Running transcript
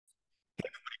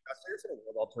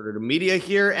Alternative media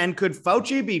here. And could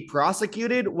Fauci be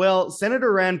prosecuted? Well,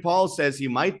 Senator Rand Paul says he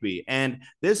might be. And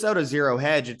this out of Zero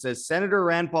Hedge, it says Senator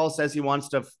Rand Paul says he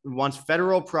wants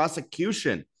federal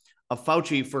prosecution of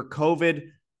Fauci for COVID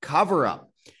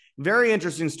cover-up. Very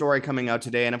interesting story coming out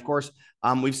today. And of course,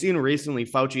 we've seen recently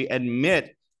Fauci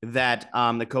admit that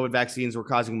the COVID vaccines were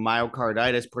causing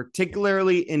myocarditis,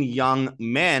 particularly in young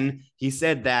men. He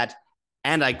said that,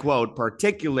 and I quote,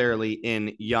 particularly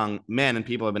in young men. And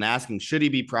people have been asking, should he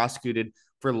be prosecuted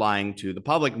for lying to the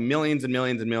public? Millions and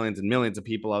millions and millions and millions of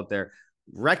people out there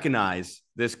recognize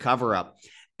this cover up.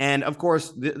 And of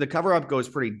course, the cover up goes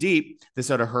pretty deep.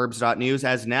 This out of herbs.news.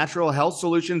 As natural health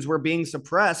solutions were being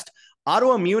suppressed,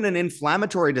 autoimmune and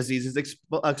inflammatory diseases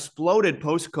exploded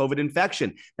post-COVID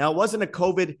infection. Now, it wasn't a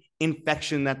COVID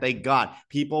infection that they got.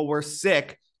 People were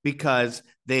sick because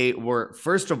they were,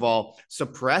 first of all,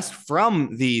 suppressed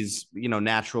from these,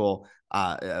 natural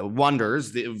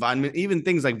wonders, the vitamin, even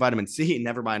things like vitamin C,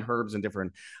 never mind herbs and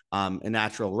different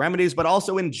natural remedies, but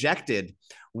also injected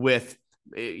with,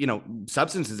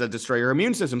 substances that destroy your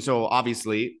immune system. So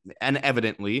obviously and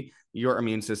evidently, your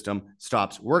immune system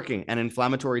stops working. And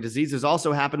inflammatory diseases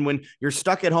also happen when you're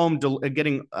stuck at home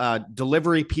getting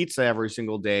delivery pizza every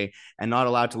single day and not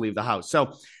allowed to leave the house.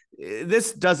 So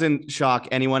this doesn't shock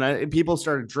anyone. People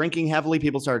started drinking heavily.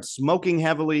 People started smoking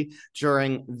heavily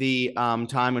during the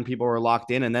time when people were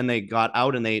locked in, and then they got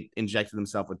out and they injected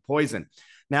themselves with poison.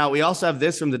 Now, we also have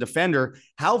this from the Defender,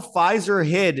 how Pfizer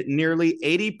hid nearly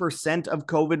 80% of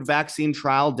COVID vaccine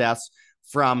trial deaths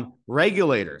from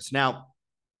regulators. Now,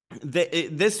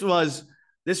 this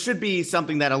should be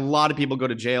something that a lot of people go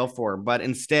to jail for, but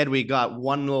instead we got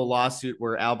one little lawsuit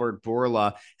where Albert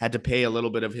Bourla had to pay a little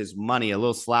bit of his money, a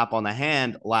little slap on the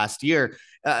hand last year.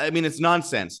 It's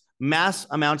nonsense. Mass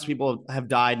amounts of people have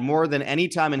died more than any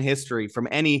time in history from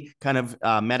any kind of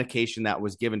medication that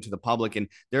was given to the public. And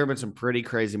there have been some pretty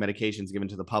crazy medications given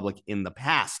to the public in the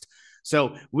past.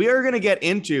 So we are going to get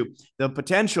into the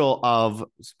potential of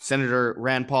Senator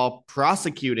Rand Paul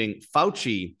prosecuting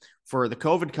Fauci for the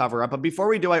COVID cover up. But before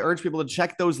we do, I urge people to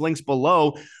check those links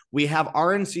below. We have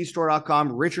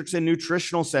rncstore.com, Richardson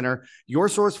Nutritional Center, your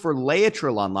source for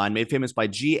Laetrile online, made famous by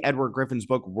G. Edward Griffin's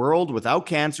book, World Without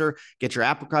Cancer. Get your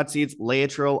apricot seeds,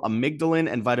 Laetrile,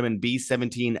 amygdalin, and vitamin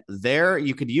B17 there.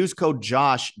 You could use code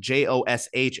JOSH, Josh,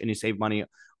 and you save money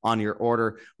on your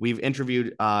order. We've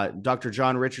interviewed Dr.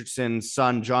 John Richardson's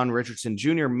son, John Richardson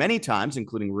Jr., many times,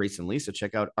 including recently. So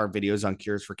check out our videos on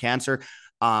cures for cancer.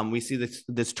 We see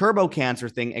this turbo cancer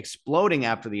thing exploding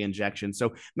after the injection.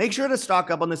 So make sure to stock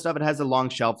up on this stuff. It has a long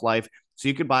shelf life, so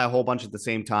you could buy a whole bunch at the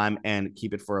same time and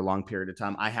keep it for a long period of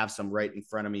time. I have some right in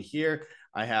front of me here.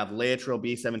 I have Laetrile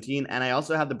B17, and I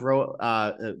also have the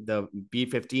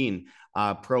B15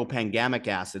 propangamic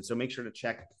acid. So make sure to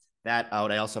check that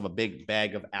out. I also have a big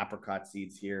bag of apricot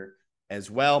seeds here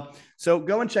as well. So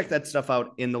go and check that stuff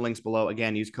out in the links below.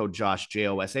 Again, use code JOSH,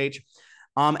 Josh.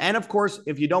 And of course,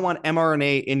 if you don't want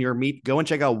mRNA in your meat, go and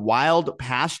check out Wild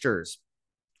Pastures.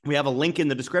 We have a link in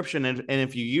the description. And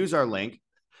if you use our link,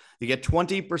 you get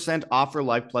 20% off for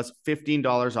life plus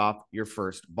 $15 off your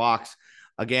first box.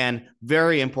 Again,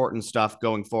 very important stuff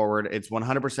going forward. It's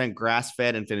 100%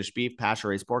 grass-fed and finished beef,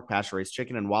 pasture-raised pork, pasture-raised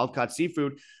chicken, and wild-caught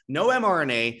seafood. No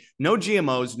mRNA, no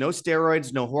GMOs, no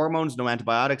steroids, no hormones, no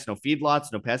antibiotics, no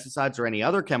feedlots, no pesticides, or any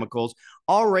other chemicals,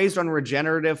 all raised on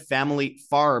regenerative family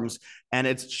farms. And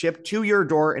it's shipped to your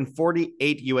door in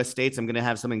 48 U.S. states. I'm going to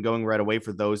have something going right away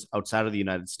for those outside of the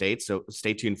United States, so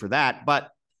stay tuned for that.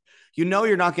 But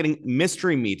you're not getting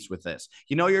mystery meats with this.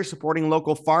 You're supporting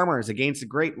local farmers against the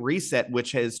Great Reset,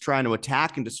 which is trying to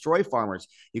attack and destroy farmers.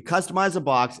 You customize a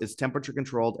box, it's temperature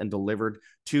controlled and delivered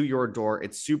to your door.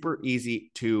 It's super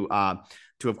easy to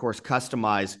of course,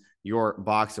 customize your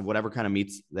box of whatever kind of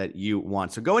meats that you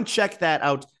want. So go and check that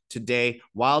out today.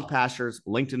 Wild Pastures,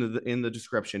 linked in the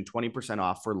description, 20%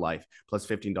 off for life, plus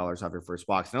 $15 off your first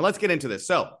box. Now let's get into this.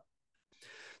 So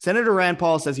Senator Rand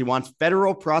Paul says he wants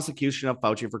federal prosecution of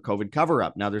Fauci for COVID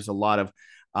cover-up. Now, there's a lot of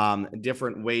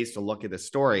different ways to look at this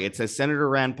story. It says Senator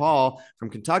Rand Paul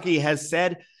from Kentucky has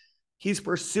said he's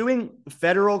pursuing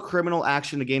federal criminal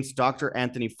action against Dr.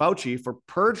 Anthony Fauci for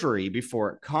perjury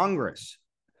before Congress.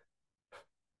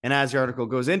 And as the article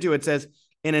goes into, it says,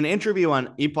 in an interview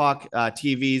on Epoch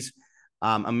TV's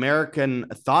American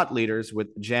Thought Leaders with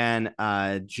Jan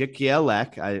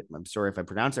Jikielek, I'm sorry if I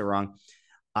pronounced it wrong,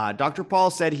 Dr. Paul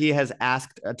said he has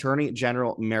asked Attorney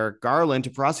General Merrick Garland to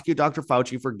prosecute Dr.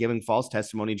 Fauci for giving false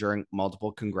testimony during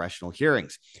multiple congressional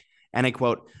hearings. And I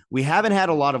quote, "We haven't had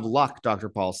a lot of luck," Dr.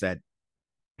 Paul said.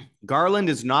 Garland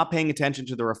is not paying attention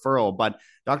to the referral, but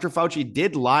Dr. Fauci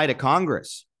did lie to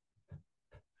Congress.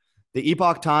 The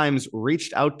Epoch Times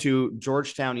reached out to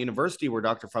Georgetown University, where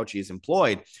Dr. Fauci is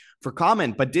employed, for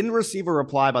comment, but didn't receive a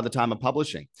reply by the time of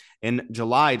publishing. In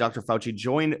July, Dr. Fauci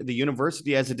joined the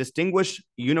university as a distinguished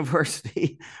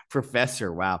university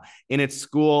professor, in its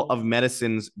School of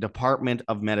Medicine's Department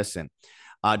of Medicine.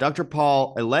 Dr.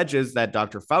 Paul alleges that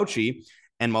Dr. Fauci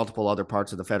and multiple other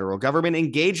parts of the federal government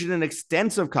engaged in an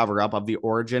extensive cover-up of the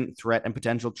origin, threat, and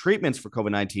potential treatments for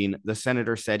COVID-19. The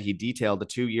senator said he detailed the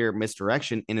 2-year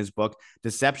misdirection in his book,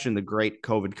 Deception, the Great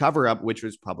COVID Cover-Up, which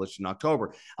was published in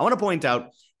October. I want to point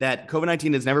out that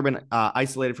COVID-19 has never been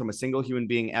isolated from a single human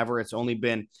being ever. It's only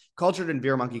been cultured in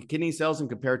beer monkey kidney cells and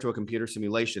compared to a computer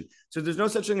simulation. So there's no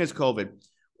such thing as COVID.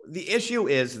 The issue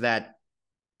is that,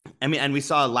 and we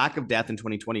saw a lack of death in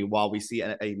 2020 while we see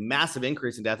a massive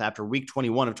increase in death after week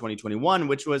 21 of 2021,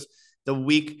 which was the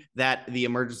week that the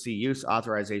emergency use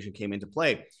authorization came into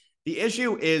play. The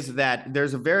issue is that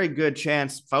there's a very good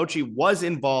chance Fauci was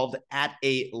involved at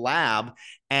a lab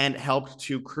and helped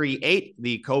to create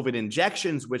the COVID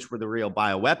injections, which were the real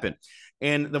bioweapon.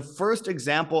 And the first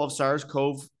example of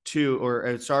SARS-CoV-2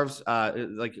 or SARS,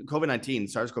 like COVID-19,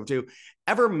 SARS-CoV-2,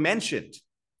 ever mentioned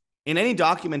in any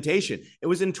documentation, it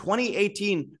was in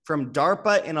 2018 from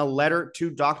DARPA in a letter to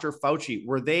Dr. Fauci,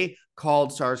 where they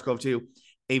called SARS-CoV-2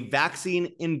 a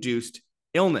vaccine-induced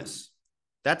illness.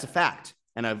 That's a fact.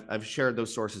 And I've shared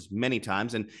those sources many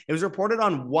times. And it was reported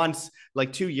on once,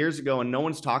 like 2 years ago, and no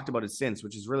one's talked about it since,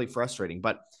 which is really frustrating.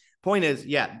 But point is,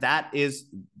 yeah, that is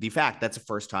the fact. That's the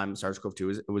first time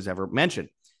SARS-CoV-2 was ever mentioned.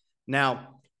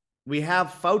 Now, we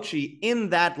have Fauci in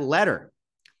that letter.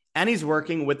 And he's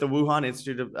working with the Wuhan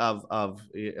Institute of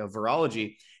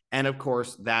Virology, and of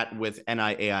course that with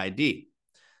NIAID.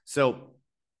 So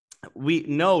we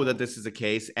know that this is a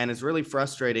case, and it's really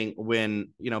frustrating when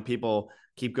people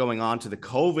keep going on to the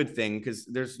COVID thing, because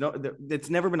it's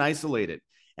never been isolated,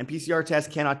 and PCR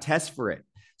tests cannot test for it.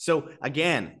 So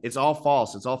again, it's all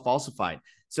false. It's all falsified.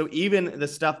 So even the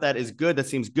stuff that is good, that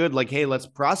seems good, like, hey, let's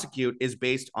prosecute, is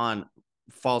based on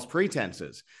false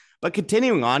pretenses. But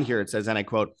continuing on here, it says, and I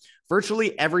quote,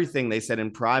 virtually everything they said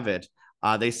in private,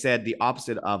 they said the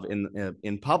opposite of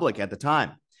in public at the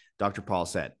time, Dr. Paul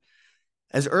said.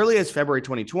 As early as February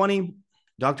 2020,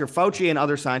 Dr. Fauci and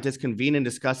other scientists convened and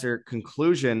discussed their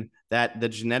conclusion that the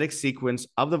genetic sequence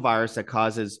of the virus that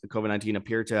causes COVID-19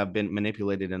 appeared to have been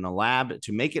manipulated in a lab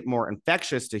to make it more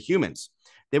infectious to humans.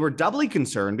 They were doubly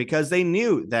concerned because they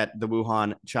knew that the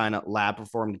Wuhan, China lab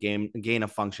performed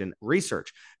gain-of-function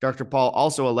research. Dr. Paul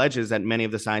also alleges that many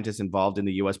of the scientists involved in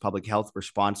the U.S. public health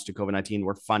response to COVID-19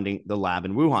 were funding the lab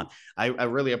in Wuhan. I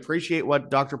really appreciate what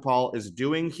Dr. Paul is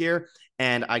doing here,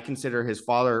 and I consider his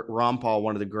father, Ron Paul,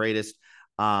 one of the greatest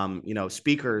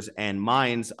speakers and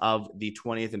minds of the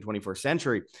 20th and 21st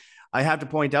century. I have to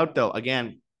point out, though,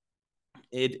 again,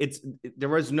 there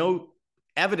was no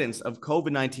evidence of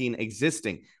COVID-19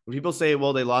 existing. When people say,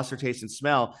 well, they lost their taste and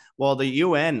smell, well, the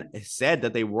UN said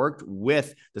that they worked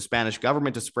with the Spanish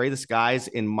government to spray the skies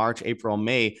in March, April,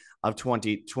 May of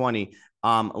 2020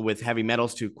 with heavy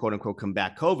metals to quote unquote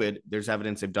combat COVID. There's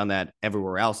evidence they've done that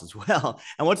everywhere else as well.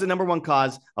 And what's the number one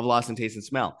cause of loss in taste and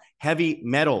smell? Heavy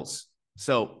metals.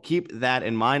 So keep that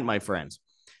in mind, my friends.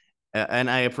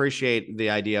 And I appreciate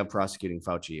the idea of prosecuting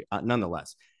Fauci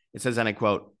nonetheless. It says, and I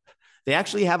quote, they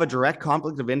actually have a direct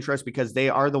conflict of interest because they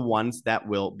are the ones that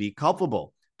will be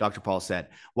culpable, Dr. Paul said.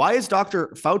 Why is Dr.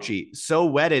 Fauci so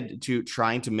wedded to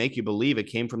trying to make you believe it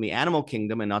came from the animal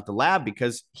kingdom and not the lab?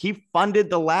 Because he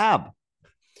funded the lab.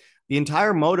 The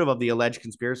entire motive of the alleged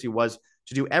conspiracy was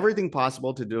to do everything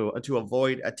possible to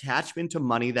avoid attachment to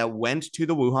money that went to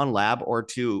the Wuhan lab or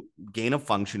to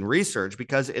gain-of-function research,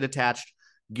 because it attached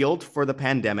guilt for the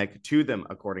pandemic to them,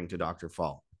 according to Dr.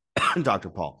 Paul.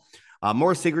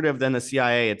 More secretive than the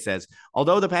CIA, it says.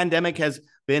 Although the pandemic has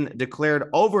been declared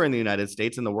over in the United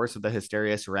States and the worst of the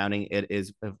hysteria surrounding it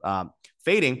is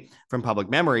fading from public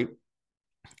memory,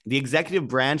 the executive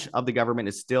branch of the government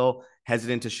is still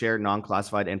hesitant to share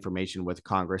non-classified information with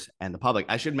Congress and the public.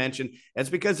 I should mention that's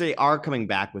because they are coming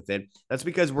back with it. That's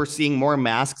because we're seeing more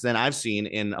masks than I've seen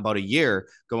in about a year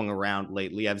going around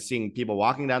lately. I've seen people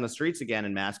walking down the streets again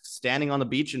in masks, standing on the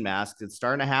beach in masks. It's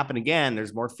starting to happen again.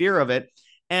 There's more fear of it.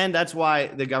 And that's why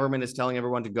the government is telling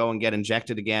everyone to go and get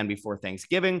injected again before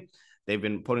Thanksgiving. They've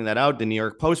been putting that out. The New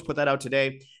York Post put that out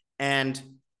today. And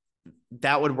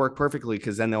that would work perfectly,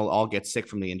 because then they'll all get sick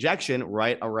from the injection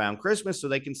right around Christmas, so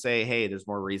they can say, hey, there's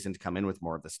more reason to come in with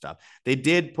more of this stuff. They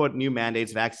did put new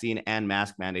mandates, vaccine and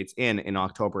mask mandates in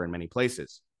October in many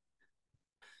places.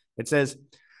 It says,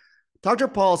 Dr.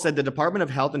 Paul said the Department of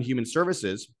Health and Human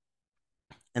Services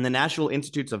and the National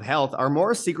Institutes of Health are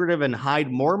more secretive and hide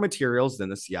more materials than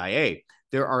the CIA.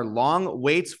 There are long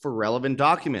waits for relevant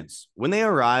documents. When they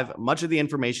arrive, much of the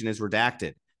information is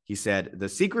redacted. He said the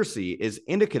secrecy is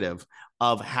indicative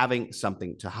of having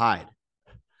something to hide.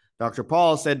 Dr.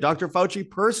 Paul said Dr. Fauci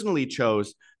personally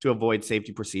chose to avoid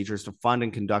safety procedures to fund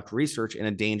and conduct research in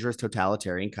a dangerous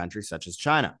totalitarian country such as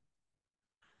China.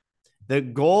 The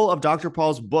goal of Dr.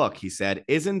 Paul's book, he said,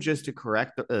 isn't just to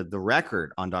correct the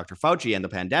record on Dr. Fauci and the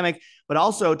pandemic, but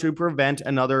also to prevent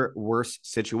another worse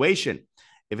situation.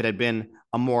 If it had been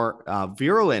a more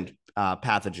virulent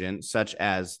pathogen, such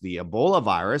as the Ebola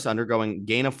virus undergoing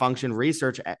gain-of-function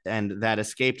research and that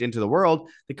escaped into the world,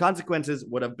 the consequences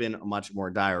would have been much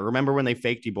more dire. Remember when they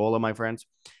faked Ebola, my friends?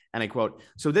 And I quote,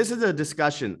 so this is a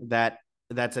discussion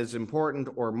that's as important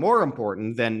or more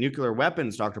important than nuclear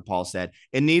weapons, Dr. Paul said.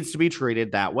 It needs to be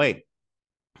treated that way.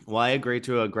 Well, I agree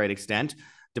to a great extent,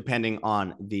 depending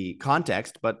on the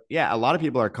context. But yeah, a lot of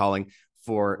people are calling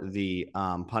for the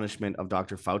punishment of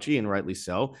Dr. Fauci, and rightly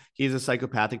so. He's a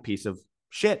psychopathic piece of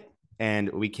shit,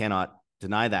 and we cannot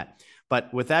deny that.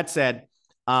 But with that said,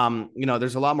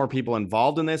 there's a lot more people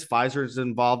involved in this. Pfizer's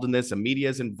involved in this. The media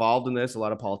is involved in this. A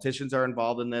lot of politicians are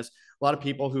involved in this. A lot of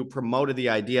people who promoted the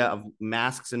idea of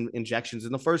masks and injections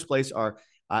in the first place are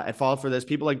at fault for this.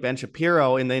 People like Ben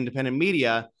Shapiro in the independent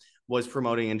media was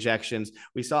promoting injections.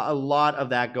 We saw a lot of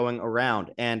that going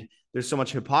around, and there's so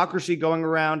much hypocrisy going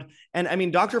around. And I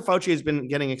mean, Dr. Fauci has been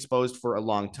getting exposed for a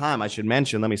long time. I should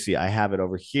mention, let me see, I have it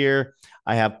over here.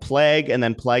 I have Plague and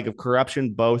then Plague of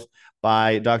Corruption, both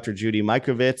by Dr. Judy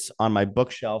Mikovits on my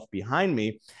bookshelf behind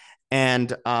me.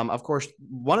 And of course,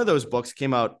 one of those books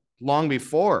came out long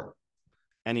before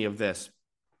any of this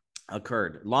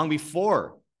occurred, long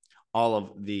before all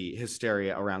of the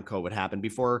hysteria around COVID happened,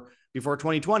 before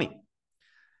 2020.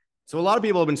 So a lot of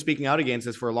people have been speaking out against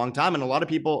this for a long time, and a lot of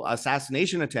people,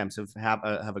 assassination attempts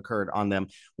have occurred on them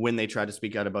when they tried to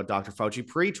speak out about Dr. Fauci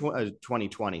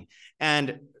pre-2020.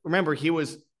 And remember, he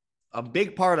was a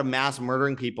big part of mass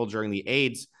murdering people during the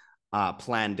AIDS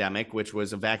pandemic, which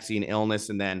was a vaccine illness,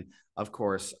 and then, of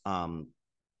course,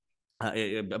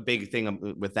 a big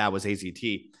thing with that was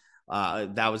AZT.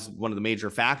 That was one of the major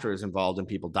factors involved in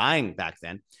people dying back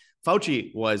then.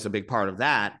 Fauci was a big part of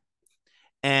that.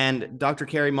 And Dr.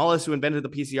 Kary Mullis, who invented the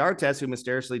PCR test, who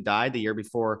mysteriously died the year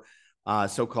before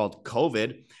so-called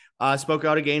COVID, spoke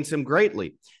out against him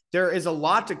greatly. There is a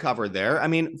lot to cover there. I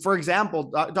mean, for example,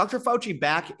 Dr. Fauci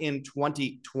back in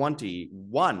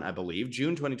 2021, I believe,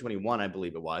 June 2021, I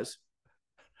believe it was,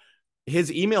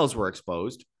 his emails were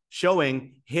exposed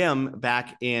showing him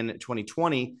back in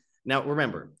 2020. Now,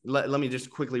 remember, let me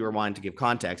just quickly rewind to give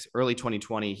context. Early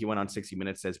 2020, he went on 60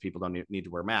 Minutes, says people don't need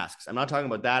to wear masks. I'm not talking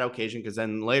about that occasion, because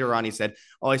then later on he said,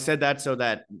 oh, I said that so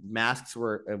that masks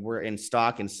were in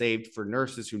stock and saved for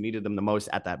nurses who needed them the most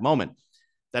at that moment.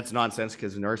 That's nonsense,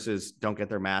 because nurses don't get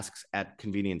their masks at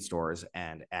convenience stores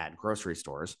and at grocery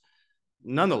stores.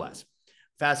 Nonetheless,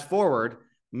 fast forward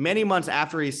many months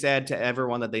after he said to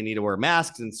everyone that they need to wear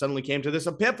masks, and suddenly came to this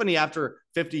epiphany after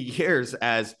 50 years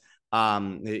as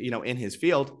in his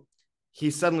field,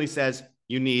 he suddenly says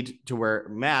you need to wear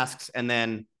masks. And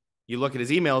then you look at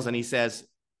his emails and he says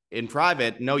in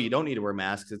private, no, you don't need to wear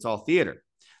masks. It's all theater.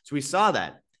 So we saw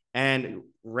that. And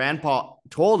Rand Paul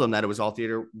told him that it was all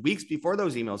theater weeks before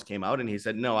those emails came out. And he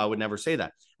said, no, I would never say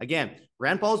that. Again,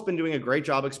 Rand Paul's been doing a great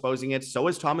job exposing it. So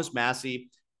is Thomas Massey.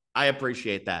 I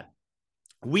appreciate that.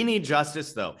 We need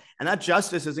justice, though. And that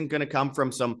justice isn't going to come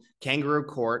from some kangaroo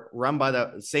court run by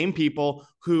the same people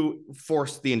who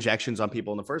forced the injections on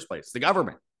people in the first place, the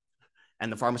government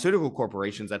and the pharmaceutical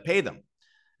corporations that pay them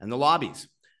and the lobbies.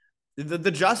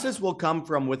 The justice will come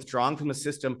from withdrawing from the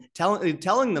system,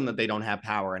 telling them that they don't have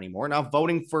power anymore, not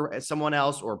voting for someone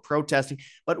else or protesting,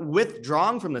 but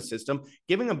withdrawing from the system,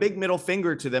 giving a big middle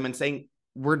finger to them and saying,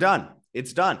 we're done.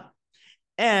 It's done.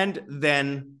 And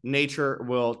then nature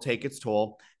will take its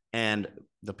toll, and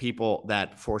the people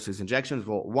that force these injections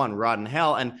will, one, rot in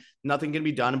hell, and nothing can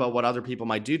be done about what other people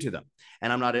might do to them.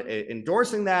 And I'm not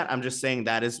endorsing that. I'm just saying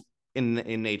that is in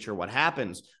nature what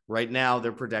happens. Right now,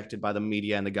 they're protected by the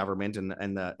media and the government and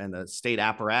the state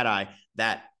apparatus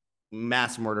that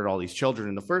mass murdered all these children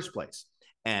in the first place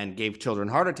and gave children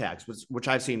heart attacks, which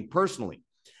I've seen personally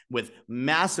with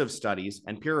massive studies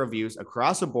and peer reviews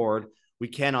across the board. We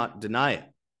cannot deny it.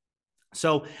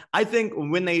 So I think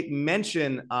when they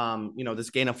mention, this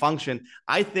gain of function,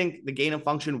 I think the gain of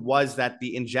function was that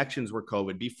the injections were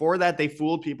COVID. Before that, they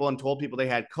fooled people and told people they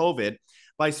had COVID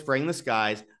by spraying the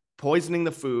skies, poisoning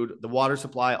the food, the water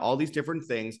supply, all these different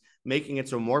things, making it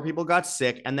so more people got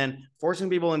sick, and then forcing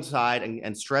people inside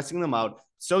and stressing them out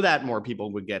so that more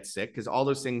people would get sick, because all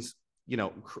those things,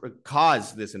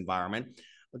 cause this environment.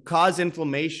 cause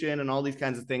inflammation and all these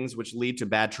kinds of things, which lead to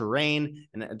bad terrain.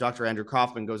 And Dr. Andrew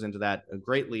Kaufman goes into that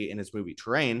greatly in his movie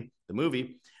Terrain, the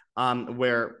movie,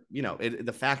 where,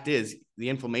 the fact is the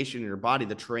inflammation in your body,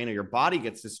 the terrain of your body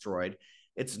gets destroyed.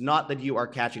 It's not that you are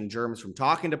catching germs from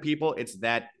talking to people. It's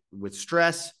that with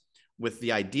stress, with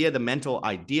the mental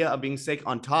idea of being sick,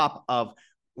 on top of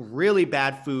really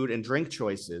bad food and drink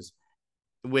choices,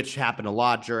 which happen a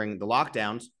lot during the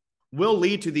lockdowns, will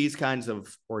lead to these kinds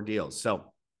of ordeals. So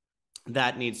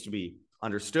that needs to be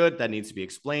understood, that needs to be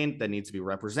explained, that needs to be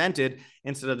represented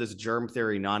instead of this germ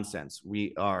theory nonsense.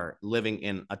 We are living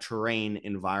in a terrain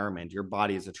environment. Your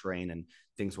body is a terrain, and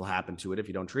things will happen to it if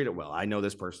you don't treat it well. I know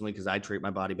this personally because I treat my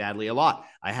body badly a lot.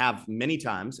 I have many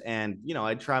times, and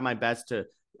I try my best to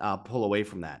pull away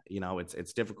from that.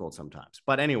 It's difficult sometimes.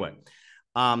 But anyway,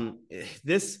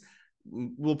 this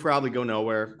will probably go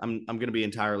nowhere. I'm going to be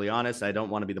entirely honest. I don't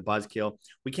want to be the buzzkill.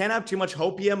 We can't have too much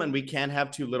hopium, and we can't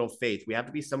have too little faith. We have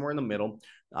to be somewhere in the middle.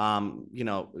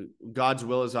 God's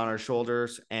will is on our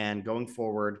shoulders, and going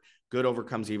forward, good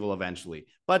overcomes evil eventually.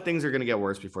 But things are going to get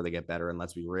worse before they get better, and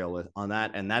let's be real on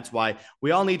that. And that's why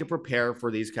we all need to prepare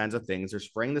for these kinds of things. They're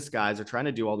spraying the skies. They're trying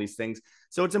to do all these things.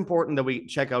 So it's important that we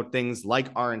check out things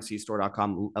like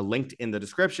rncstore.com, linked in the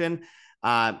description.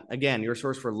 Again, your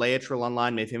source for Laetrile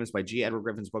online, made famous by G. Edward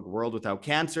Griffin's book, World Without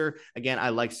Cancer. Again, I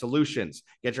like solutions.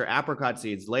 Get your apricot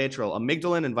seeds, Laetrile,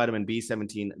 amygdalin, and vitamin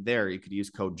B17 there. You could use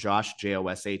code JOSH,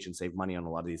 JOSH, and save money on a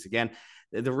lot of these. Again,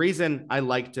 the reason I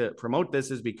like to promote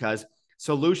this is because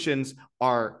solutions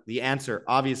are the answer,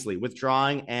 obviously,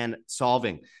 withdrawing and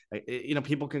solving.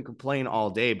 People can complain all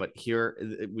day, but here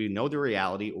we know the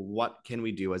reality. What can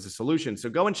we do as a solution? So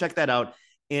go and check that out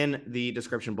in the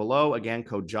description below. Again,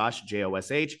 code JOSH,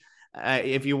 JOSH.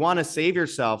 If you want to save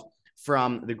yourself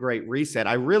from the Great Reset,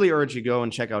 I really urge you go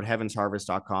and check out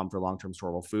heavensharvest.com for long-term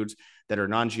storable foods that are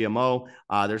non-GMO.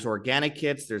 There's organic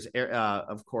kits. There's,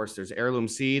 of course, there's heirloom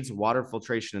seeds, water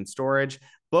filtration and storage,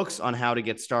 books on how to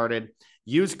get started.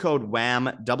 Use code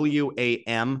WAM,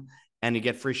 WAM, and you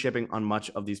get free shipping on much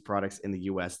of these products in the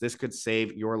US. This could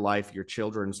save your life, your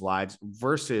children's lives,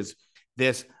 versus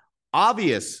this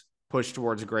obvious push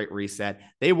towards a Great Reset.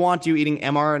 They want you eating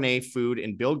mRNA food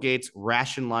in Bill Gates'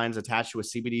 ration lines attached to a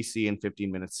CBDC in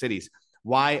 15-minute cities.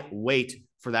 Why wait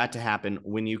for that to happen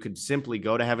when you could simply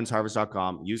go to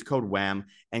heavensharvest.com, use code WAM,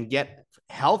 and get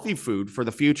healthy food for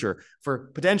the future for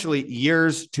potentially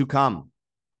years to come?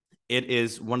 It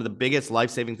is one of the biggest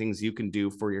life-saving things you can do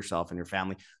for yourself and your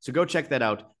family. So go check that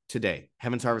out today.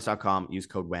 heavensharvest.com, use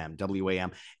code WAM,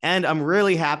 W-A-M. And I'm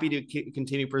really happy to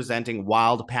continue presenting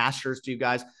Wild Pastures to you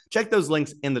guys. Check those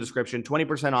links in the description.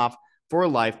 20% off for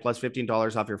life, plus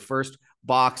 $15 off your first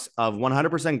box of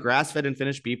 100% grass-fed and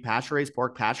finished beef, pasture-raised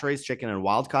pork, pasture-raised chicken, and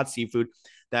wild-caught seafood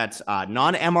that's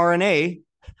non-mRNA.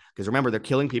 Because remember, they're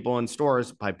killing people in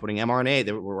stores by putting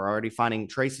mRNA. We're already finding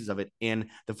traces of it in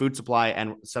the food supply,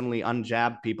 and suddenly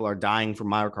unjabbed people are dying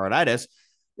from myocarditis.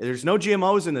 There's no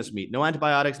GMOs in this meat, no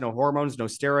antibiotics, no hormones, no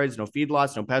steroids, no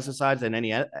feedlots, no pesticides, and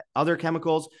any other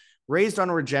chemicals. Raised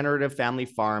on regenerative family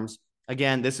farms.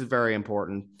 Again, this is very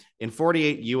important. In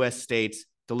 48 US states,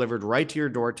 delivered right to your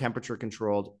door, temperature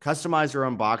controlled. Customize your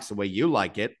own box the way you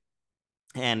like it.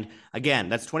 And again,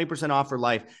 that's 20% off for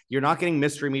life. You're not getting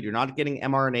mystery meat. You're not getting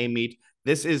mRNA meat.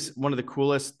 This is one of the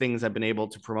coolest things I've been able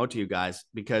to promote to you guys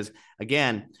because,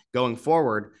 again, going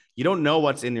forward, you don't know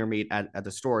what's in your meat at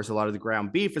the stores. A lot of the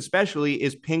ground beef, especially,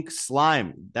 is pink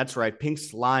slime. That's right. Pink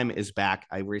slime is back.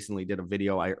 I recently did a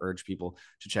video. I urge people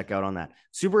to check out on that.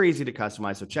 Super easy to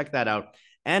customize. So check that out.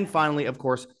 And finally, of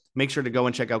course, make sure to go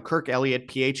and check out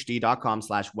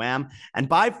kirkelliottphd.com/wham and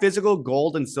buy physical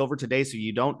gold and silver today so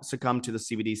you don't succumb to the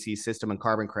CBDC system and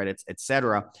carbon credits,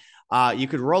 etc. You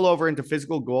could roll over into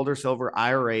physical gold or silver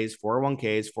IRAs,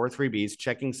 401ks, 403bs,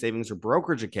 checking, savings, or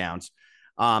brokerage accounts.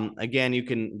 Again, you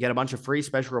can get a bunch of free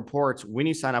special reports when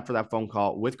you sign up for that phone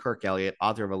call with Kirk Elliott,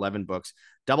 author of 11 books,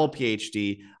 double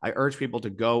PhD. I urge people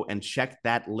to go and check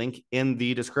that link in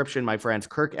the description, my friends,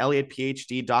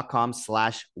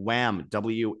 kirkelliottphd.com/wham,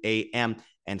 W-A-M,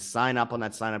 and sign up on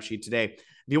that sign-up sheet today.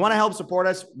 If you want to help support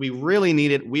us, we really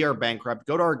need it. We are bankrupt.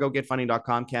 Go to our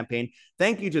gogetfunding.com campaign.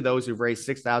 Thank you to those who've raised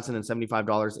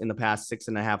 $6,075 in the past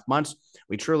 6.5 months.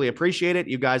 We truly appreciate it.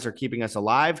 You guys are keeping us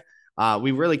alive.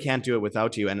 We really can't do it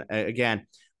without you. And again,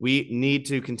 we need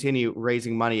to continue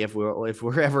raising money if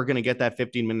we're ever going to get that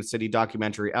 15-minute city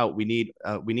documentary out. We need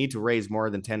to raise more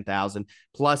than 10,000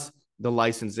 plus the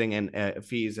licensing and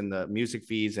fees and the music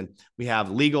fees, and we have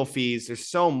legal fees. There's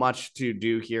so much to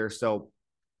do here. So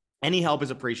Any help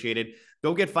is appreciated.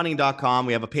 Go get funding.com.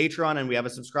 We have a Patreon and we have a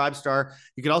Subscribe Star.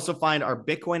 You can also find our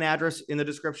Bitcoin address in the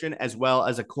description, as well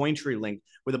as a Cointree link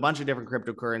with a bunch of different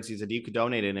cryptocurrencies that you could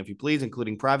donate in, if you please,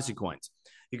 including privacy coins.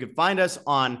 You can find us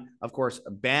on, of course,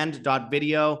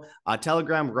 band.video,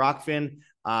 Telegram, Rockfin,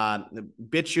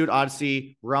 BitChute,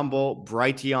 Odyssey, Rumble,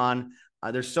 Brighteon.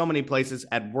 There's so many places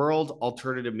at World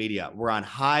Alternative Media. We're on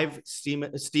Hive,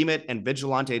 Steemit, and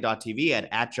Vigilante.tv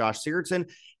at Josh Sigurdson.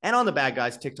 And on the bad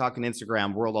guys, TikTok and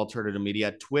Instagram, World Alternative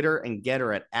Media, Twitter and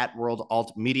Getter at World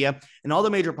Alt Media, and all the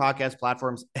major podcast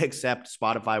platforms except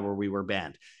Spotify, where we were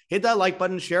banned. Hit that like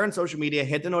button, share on social media,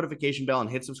 hit the notification bell, and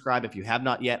hit subscribe if you have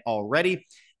not yet already.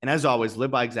 And as always,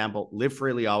 live by example, live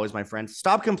freely always, my friends.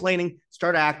 Stop complaining,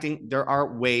 start acting. There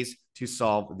are ways to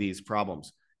solve these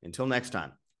problems. Until next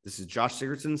time, this is Josh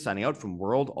Sigurdson signing out from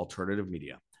World Alternative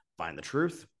Media. Find the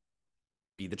truth,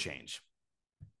 be the change.